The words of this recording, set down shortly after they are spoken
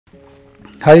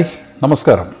Hi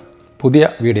നമസ്കാരം. പുതിയ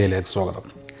വീഡിയോയിലേക്ക് സ്വാഗതം.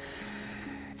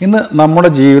 ഇന്ന് നമ്മുടെ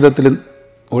ജീവിതത്തിൽ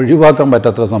ഒഴിവാക്കാൻ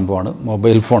പറ്റാത്ത സംഭവമാണ്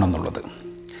മൊബൈൽ ഫോൺ എന്നുള്ളത്.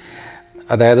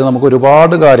 അതായത് നമുക്ക്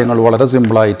ഒരുപാട് കാര്യങ്ങൾ വളരെ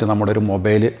സിമ്പിളായിട്ട് നമ്മുടെ ഒരു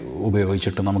മൊബൈൽ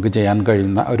ഉപയോഗിച്ചിട്ട് നമുക്ക് ചെയ്യാൻ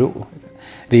കഴിയുന്ന ഒരു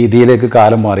രീതിയിലേക്ക്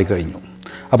കാലം മാറിക്കഴിഞ്ഞു.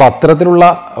 അപ്പോൾ അത്തരത്തിലുള്ള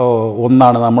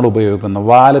ഒന്നാണ് നമ്മൾ ഉപയോഗിക്കുന്ന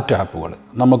വാലറ്റ് ആപ്പുകൾ.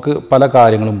 നമുക്ക് പല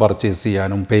കാര്യങ്ങളും പർച്ചേസ്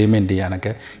ചെയ്യാനും പേയ്മെൻറ്റ്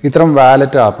ചെയ്യാനൊക്കെ ഇത്തരം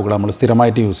വാലറ്റ് ആപ്പുകൾ നമ്മൾ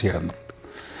സ്ഥിരമായിട്ട് യൂസ് ചെയ്യുന്നുണ്ട്.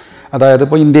 അതായത്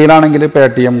ഇപ്പോൾ ഇന്ത്യയിലാണെങ്കിൽ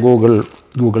പേടിഎം,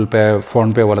 ഗൂഗിൾ പേ, ഫോൺ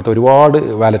പേ പോലത്തെ ഒരുപാട്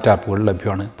വാലറ്റ് ആപ്പുകൾ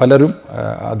ലഭ്യമാണ്. പലരും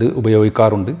അത്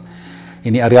ഉപയോഗിക്കാറുണ്ട്.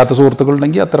 ഇനി അറിയാത്ത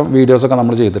സുഹൃത്തുക്കളുണ്ടെങ്കിൽ അത്തരം വീഡിയോസൊക്കെ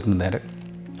നമ്മൾ ചെയ്തിട്ടുണ്ട്. നേരെ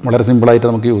വളരെ സിമ്പിളായിട്ട്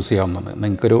നമുക്ക് യൂസ് ചെയ്യാവുന്നതാണ്.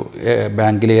 നിങ്ങൾക്കൊരു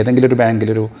ബാങ്കിൽ, ഏതെങ്കിലും ഒരു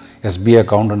ബാങ്കിലൊരു SBI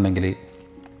അക്കൗണ്ട് ഉണ്ടെങ്കിൽ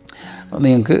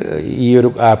നിങ്ങൾക്ക് ഈ ഒരു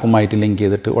ആപ്പുമായിട്ട് ലിങ്ക്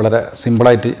ചെയ്തിട്ട് വളരെ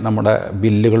സിമ്പിളായിട്ട് നമ്മുടെ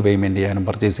ബില്ലുകൾ പേയ്മെൻറ്റ് ചെയ്യാനും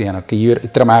പർച്ചേസ് ചെയ്യാനൊക്കെ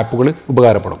ഇത്തരം ആപ്പുകൾ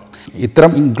ഉപകാരപ്പെടും.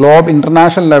 ഇത്തരം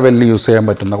ഇൻ്റർനാഷണൽ ലെവലിൽ യൂസ് ചെയ്യാൻ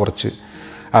പറ്റുന്ന കുറച്ച്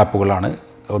ആപ്പുകളാണ്.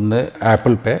 ഒന്ന്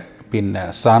ആപ്പിൾ പേ, പിന്നെ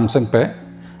സാംസങ് പേ,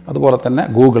 അതുപോലെ തന്നെ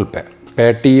ഗൂഗിൾ പേ,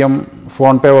 പേടിഎം,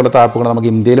 ഫോൺ പേ പോലത്തെ ആപ്പുകൾ നമുക്ക്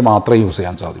ഇന്ത്യയിൽ മാത്രമേ യൂസ്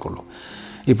ചെയ്യാൻ സാധിക്കുള്ളൂ.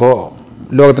 ഇപ്പോൾ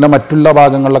ലോകത്തിൻ്റെ മറ്റുള്ള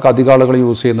ഭാഗങ്ങളിലൊക്കെ അധികം ആളുകൾ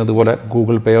യൂസ് ചെയ്യുന്നത് പോലെ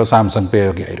ഗൂഗിൾ പേയോ സാംസങ്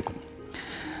പേയോ ഒക്കെ ആയിരിക്കും.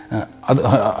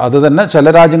 അത് തന്നെ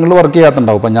ചില രാജ്യങ്ങളിൽ വർക്ക്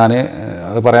ചെയ്യാത്തുണ്ടാവും. ഇപ്പം ഞാൻ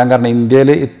അത് പറയാൻ കാരണം ഇന്ത്യയിൽ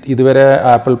ഇതുവരെ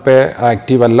ആപ്പിൾ പേ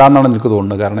ആക്റ്റീവ് അല്ല എന്നാണ് എനിക്ക്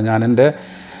തോന്നുന്നത്. കാരണം ഞാൻ എൻ്റെ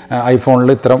ഐഫോണിൽ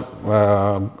ഇത്തരം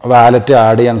വാലറ്റ്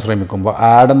ആഡ് ചെയ്യാൻ ശ്രമിക്കുമ്പോൾ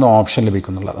ആഡ് എന്ന ഓപ്ഷൻ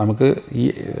ലഭിക്കുന്നില്ല. നമുക്ക് ഈ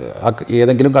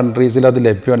ഏതെങ്കിലും കൺട്രീസിൽ അത്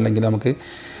ലഭ്യമല്ലെങ്കിൽ നമുക്ക്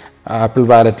ആപ്പിൾ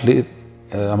വാലറ്റിൽ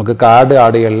നമുക്ക് കാർഡ്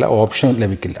ആഡ് ചെയ്യാനുള്ള ഓപ്ഷൻ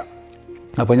ലഭിക്കില്ല.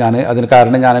 അപ്പോൾ അതിന്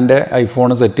കാരണം ഞാൻ എൻ്റെ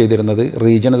ഐഫോൺ സെറ്റ് ചെയ്തിരുന്നത്,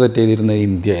 റീജിയൻ സെറ്റ് ചെയ്തിരുന്നത്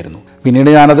ഇന്ത്യ ആയിരുന്നു.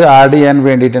 പിന്നീട് ഞാനത് ആഡ് ചെയ്യാൻ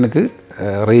വേണ്ടിയിട്ട് എനിക്ക്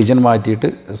റീജിയൻ മാറ്റിയിട്ട്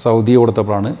സൗദി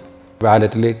കൊടുത്തപ്പോഴാണ്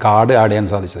വാലറ്റിൽ കാർഡ് ആഡ് ചെയ്യാൻ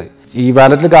സാധിച്ചത്. ഈ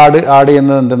വാലറ്റിൽ കാർഡ് ആഡ്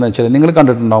ചെയ്യുന്നത് എന്തെന്ന് വെച്ചാൽ, നിങ്ങൾ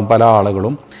കണ്ടിട്ടുണ്ടാവും പല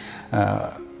ആളുകളും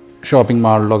ഷോപ്പിംഗ്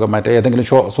മാളിലൊക്കെ ഏതെങ്കിലും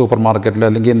സൂപ്പർ മാർക്കറ്റിലോ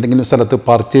അല്ലെങ്കിൽ എന്തെങ്കിലും സ്ഥലത്ത്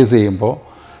പർച്ചേസ് ചെയ്യുമ്പോൾ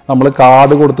നമ്മൾ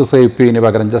കാർഡ് കൊടുത്ത് സ്വൈപ്പ് ചെയ്യുന്നതിന്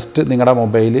പകരം ജസ്റ്റ് നിങ്ങളുടെ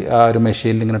മൊബൈൽ ആ ഒരു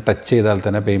മെഷീനിൽ ഇങ്ങനെ ടച്ച് ചെയ്താൽ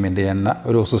തന്നെ പേയ്മെൻറ്റ് ചെയ്യുന്ന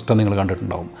ഒരു സിസ്റ്റം നിങ്ങൾ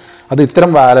കണ്ടിട്ടുണ്ടാവും. അത്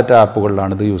ഇത്തരം വാലറ്റ്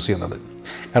ആപ്പുകളിലാണ് ഇത് യൂസ് ചെയ്യുന്നത്.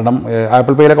 കാരണം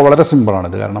ആപ്പിൾ പേയിലൊക്കെ വളരെ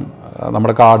സിമ്പിളാണിത്. കാരണം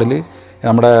നമ്മുടെ കാർഡിൽ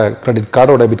നമ്മുടെ ക്രെഡിറ്റ്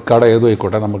കാർഡോ ഡെബിറ്റ് കാർഡോ ഏതും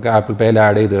ആയിക്കോട്ടെ, നമുക്ക് ആപ്പിൾ പേയിൽ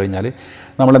ആഡ് ചെയ്ത് കഴിഞ്ഞാൽ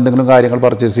നമ്മൾ എന്തെങ്കിലും കാര്യങ്ങൾ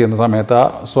പർച്ചേസ് ചെയ്യുന്ന സമയത്ത് ആ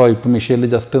സ്വൈപ്പ് മെഷീനിൽ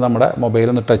ജസ്റ്റ് നമ്മുടെ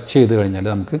മൊബൈലൊന്ന് ടച്ച് ചെയ്ത് കഴിഞ്ഞാൽ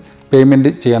നമുക്ക് പേയ്മെൻറ്റ്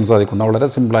ചെയ്യാൻ സാധിക്കുന്ന വളരെ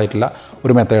സിമ്പിളായിട്ടുള്ള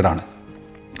ഒരു മെത്തേഡാണ്.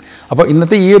 അപ്പോൾ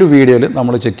ഇന്നത്തെ ഈ ഒരു വീഡിയോയിൽ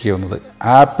നമ്മൾ ചെക്ക് ചെയ്യുന്നത്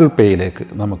ആപ്പിൾ പേയിലേക്ക്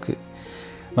നമുക്ക്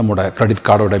നമ്മുടെ ക്രെഡിറ്റ്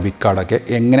കാർഡോ ഡെബിറ്റ് കാർഡൊക്കെ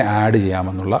എങ്ങനെ ആഡ്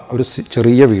ചെയ്യാമെന്നുള്ള ഒരു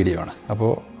ചെറിയ വീഡിയോ ആണ്.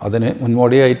 അപ്പോൾ അതിന്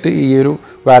മുൻപോടിയായിട്ട് ഈ ഒരു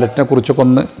വാലറ്റിനെ കുറിച്ചൊക്കെ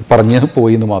ഒന്ന് പറഞ്ഞ്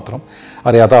പോയി എന്ന് മാത്രം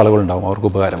അറിയാത്ത ആളുകളുണ്ടാവും, അവർക്ക്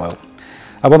ഉപകാരമാകും.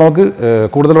 അപ്പോൾ നമുക്ക്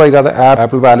കൂടുതൽ വൈകാതെ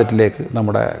ആപ്പിൾ വാലറ്റിലേക്ക്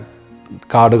നമ്മുടെ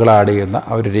കാർഡുകൾ ആഡ് ചെയ്യുന്ന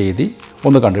ആ ഒരു രീതി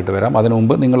ഒന്ന് കണ്ടിട്ട് വരാം. അതിനു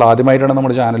മുമ്പ് നിങ്ങൾ ആദ്യമായിട്ടാണ്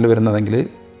നമ്മുടെ ചാനൽ വരുന്നതെങ്കിൽ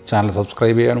ചാനൽ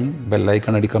സബ്സ്ക്രൈബ് ചെയ്യാനും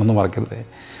ബെല്ലൈക്കൺ അടിക്കാനൊന്നും മറക്കരുത്.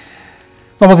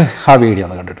 നമുക്ക് ആ വീഡിയോ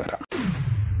ഒന്ന് കണ്ടിട്ട് വരാം.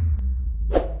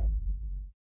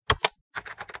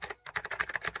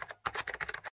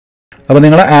 അപ്പോൾ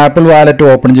നിങ്ങളുടെ ആപ്പിൾ വാലറ്റ്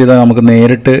ഓപ്പൺ ചെയ്താൽ നമുക്ക്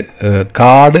നേരിട്ട്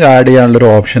കാർഡ് ആഡ് ചെയ്യാനുള്ളൊരു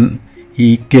ഓപ്ഷൻ ഈ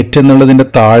ഗെറ്റ് എന്നുള്ളതിൻ്റെ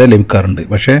താഴെ ലഭിക്കാറുണ്ട്.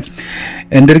 പക്ഷേ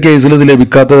എൻ്റെ ഒരു കേസിൽ ഇത്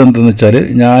ലഭിക്കാത്തത് എന്തെന്ന് വെച്ചാൽ,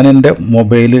 ഞാൻ എൻ്റെ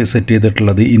മൊബൈൽ സെറ്റ്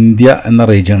ചെയ്തിട്ടുള്ളത് ഇന്ത്യ എന്ന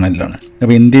റീജിയണിലാണ്.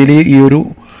 അപ്പോൾ ഇന്ത്യയിൽ ഈ ഒരു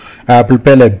ആപ്പിൾ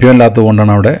പേ ലഭ്യമല്ലാത്തത്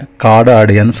കൊണ്ടാണ് അവിടെ കാർഡ്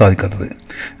ആഡ് ചെയ്യാൻ സാധിക്കാത്തത്.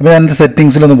 അപ്പോൾ എൻ്റെ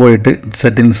സെറ്റിങ്സിലൊന്ന് പോയിട്ട്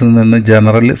സെറ്റിങ്സിൽ നിന്ന്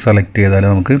ജനറൽ സെലക്ട് ചെയ്താൽ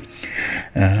നമുക്ക്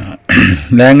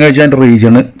ലാംഗ്വേജ് ആൻഡ്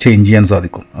റീജിയണ് ചേഞ്ച് ചെയ്യാൻ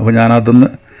സാധിക്കും. അപ്പോൾ ഞാനതൊന്ന്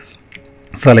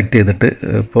സെലക്ട് ചെയ്തിട്ട്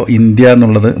ഇപ്പോൾ ഇന്ത്യ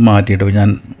എന്നുള്ളത് മാറ്റിയിട്ട്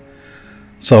ഞാൻ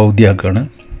സൗദി ആക്കുകയാണ്.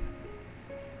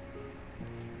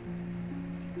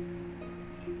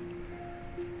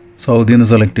 സൗദിയിൽ നിന്ന്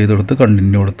സെലക്ട് ചെയ്ത് കൊടുത്ത്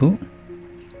കണ്ടിന്യൂ കൊടുത്തു.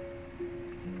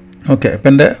 ഓക്കെ, ഇപ്പം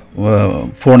എൻ്റെ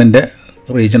ഫോണിൻ്റെ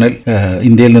റീജിയണൽ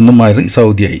ഇന്ത്യയിൽ നിന്നും മാറി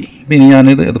സൗദിയായി. ഇപ്പം ഇനി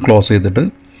ഞാനിത് ക്ലോസ് ചെയ്തിട്ട്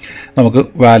നമുക്ക്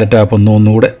വാലറ്റ് ആപ്പ്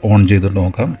ഒന്നുകൂടെ ഓൺ ചെയ്തിട്ട്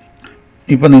നോക്കാം.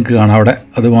 ഇപ്പം നിങ്ങൾക്ക് കാണാം അവിടെ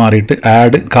അത് മാറിയിട്ട്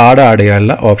കാർഡ് ആഡ്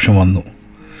ചെയ്യാനുള്ള ഓപ്ഷൻ വന്നു.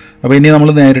 അപ്പോൾ ഇനി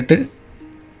നമ്മൾ നേരിട്ട്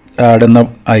ആഡ് എന്ന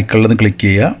ഐക്കണിൽ ക്ലിക്ക്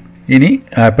ചെയ്യുക. ഇനി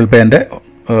ആപ്പിൾ പേൻ്റെ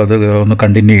അത് ഒന്ന്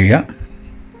കണ്ടിന്യൂ ചെയ്യുക.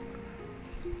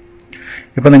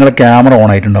 ഇപ്പോൾ നിങ്ങളുടെ ക്യാമറ ഓൺ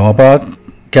ആയിട്ടുണ്ടാകും. അപ്പോൾ ആ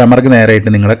ക്യാമറയ്ക്ക് നേരായിട്ട്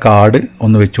നിങ്ങളുടെ കാർഡ്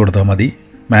ഒന്ന് വെച്ച് കൊടുത്താൽ മതി.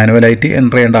 മാനുവലായിട്ട്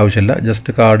എൻ്റർ ചെയ്യേണ്ട ആവശ്യമില്ല.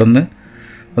 ജസ്റ്റ് കാർഡൊന്ന്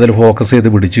അതിൽ ഫോക്കസ് ചെയ്ത്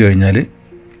പിടിച്ചു കഴിഞ്ഞാൽ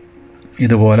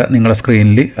ഇതുപോലെ നിങ്ങളുടെ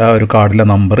സ്ക്രീനിൽ ആ ഒരു കാർഡിലെ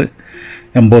നമ്പർ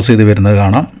എംബോസ് ചെയ്ത് വരുന്നത്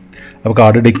കാണാം. അപ്പോൾ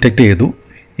കാർഡ് ഡിറ്റക്റ്റ് ചെയ്തു.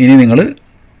 ഇനി നിങ്ങൾ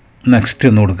നെക്സ്റ്റ്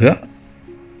എന്ന് കൊടുക്കുക.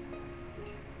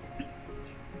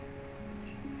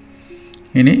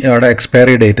 ഇനി അവിടെ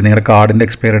എക്സ്പയറി ഡേറ്റ്, നിങ്ങളുടെ കാർഡിൻ്റെ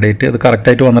എക്സ്പയറി ഡേറ്റ് അത്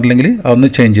കറക്റ്റായിട്ട് വന്നിട്ടില്ലെങ്കിൽ അതൊന്ന്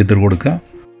ചേഞ്ച് ചെയ്തിട്ട് കൊടുക്കുക.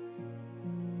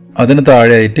 അതിന്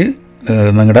താഴെയായിട്ട്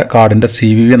നിങ്ങളുടെ കാർഡിൻ്റെ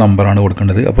CVV നമ്പറാണ്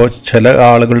കൊടുക്കേണ്ടത്. അപ്പോൾ ചില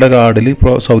ആളുകളുടെ കാർഡിൽ,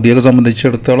 ഇപ്പോൾ സൗദിയൊക്കെ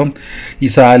സംബന്ധിച്ചിടത്തോളം ഈ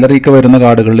സാലറി ഒക്കെ വരുന്ന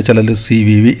കാർഡുകളിൽ ചിലർ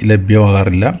CVV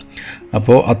ലഭ്യമാകാറില്ല.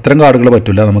 അപ്പോൾ അത്തരം കാർഡുകൾ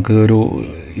പറ്റില്ല. നമുക്ക് ഒരു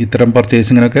ഇത്തരം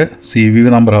പർച്ചേസിങ്ങിനൊക്കെ CVV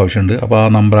നമ്പർ ആവശ്യമുണ്ട്. അപ്പോൾ ആ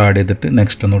നമ്പർ ആഡ് ചെയ്തിട്ട്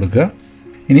നെക്സ്റ്റ് ഒന്ന് കൊടുക്കുക.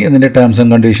 ഇനി ഇതിൻ്റെ ടേംസ്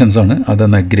ആൻഡ് കണ്ടീഷൻസാണ്,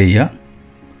 അതൊന്ന് അഗ്രി ചെയ്യുക.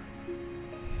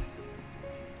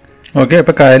 ഓക്കെ,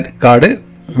 അപ്പോൾ കാർഡ്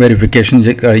വെരിഫിക്കേഷൻ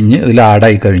കഴിഞ്ഞ് ഇതിൽ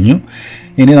ആഡായി കഴിഞ്ഞു.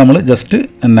 ഇനി നമ്മൾ ജസ്റ്റ്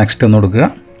നെക്സ്റ്റ് ഒന്ന് കൊടുക്കുക.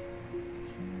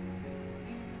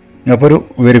 അപ്പോൾ ഒരു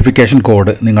വെരിഫിക്കേഷൻ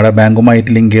കോഡ്, നിങ്ങളുടെ ബാങ്കുമായിട്ട്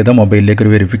ലിങ്ക് ചെയ്ത മൊബൈലിലേക്ക്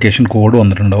ഒരു വെരിഫിക്കേഷൻ കോഡ്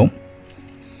വന്നിട്ടുണ്ടാവും.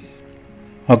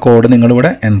 ആ കോഡ്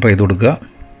നിങ്ങളിവിടെ എൻ്റർ ചെയ്ത് കൊടുക്കുക.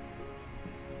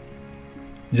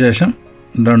 ശേഷം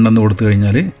രണ്ടെന്ന് കൊടുത്തു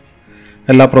കഴിഞ്ഞാൽ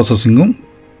എല്ലാ പ്രോസസ്സിങ്ങും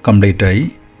കംപ്ലീറ്റ് ആയി.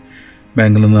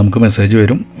 ബാങ്കിൽ നിന്ന് നമുക്ക് മെസ്സേജ്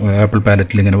വരും, ആപ്പിൾ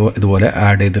പാലറ്റിൽ ഇങ്ങനെ ഇതുപോലെ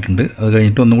ആഡ് ചെയ്തിട്ടുണ്ട്. അത്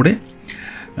കഴിഞ്ഞിട്ട് ഒന്നുകൂടി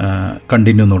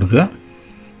കണ്ടിന്യൂ എന്ന് കൊടുക്കുക.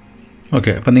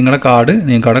 ഓക്കെ, അപ്പോൾ നിങ്ങളുടെ കാർഡ്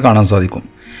നിങ്ങൾക്ക് അവിടെ കാണാൻ സാധിക്കും.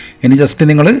 ഇനി ജസ്റ്റ്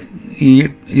നിങ്ങൾ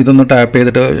ഇതൊന്ന് ടാപ്പ്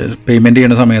ചെയ്തിട്ട് പേയ്മെൻറ്റ്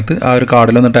ചെയ്യുന്ന സമയത്ത് ആ ഒരു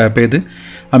കാർഡിലൊന്ന് ടാപ്പ് ചെയ്ത്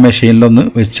ആ മെഷീനിലൊന്ന്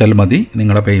വെച്ചാൽ മതി.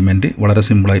 നിങ്ങളുടെ പേയ്മെൻറ്റ് വളരെ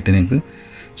സിമ്പിളായിട്ട് നിങ്ങൾക്ക്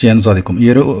ചെയ്യാൻ സാധിക്കും. ഈ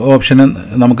ഒരു ഓപ്ഷന്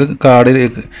നമുക്ക്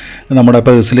നമ്മുടെ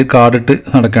പേഴ്സിൽ കാർഡിട്ട്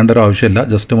നടക്കേണ്ട ഒരു ആവശ്യമില്ല.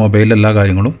 ജസ്റ്റ് മൊബൈലിൽ എല്ലാ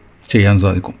കാര്യങ്ങളും ചെയ്യാൻ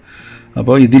സാധിക്കും.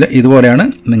 അപ്പോൾ ഇതുപോലെയാണ്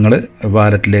നിങ്ങൾ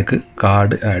വാലറ്റിലേക്ക്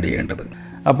കാർഡ് ആഡ് ചെയ്യേണ്ടത്.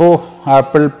 അപ്പോൾ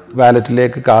ആപ്പിൾ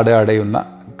വാലറ്റിലേക്ക് കാർഡ് ആഡ് ചെയ്യുന്ന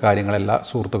കാര്യങ്ങളെല്ലാം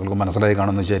സുഹൃത്തുക്കൾക്കും മനസ്സിലായി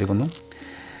കാണുമെന്ന് വിചാരിക്കുന്നു.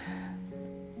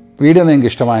 വീഡിയോ നിങ്ങൾക്ക്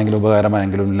ഇഷ്ടമായെങ്കിലും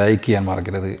ഉപകാരമായെങ്കിലും ലൈക്ക് ചെയ്യാൻ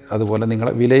മറക്കരുത്. അതുപോലെ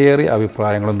നിങ്ങളുടെ വിലയേറിയ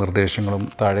അഭിപ്രായങ്ങളും നിർദ്ദേശങ്ങളും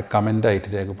താഴെ കമൻ്റായിട്ട്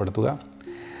രേഖപ്പെടുത്തുക.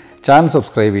 ചാനൽ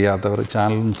സബ്സ്ക്രൈബ് ചെയ്യാത്തവർ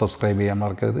ചാനലും സബ്സ്ക്രൈബ് ചെയ്യാൻ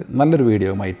മറക്കരുത്. നല്ലൊരു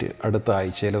വീഡിയോയുമായിട്ട് അടുത്ത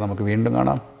ആഴ്ചയിൽ നമുക്ക് വീണ്ടും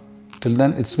കാണാം. Till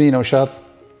then it's me Naushad,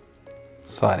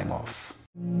 signing off.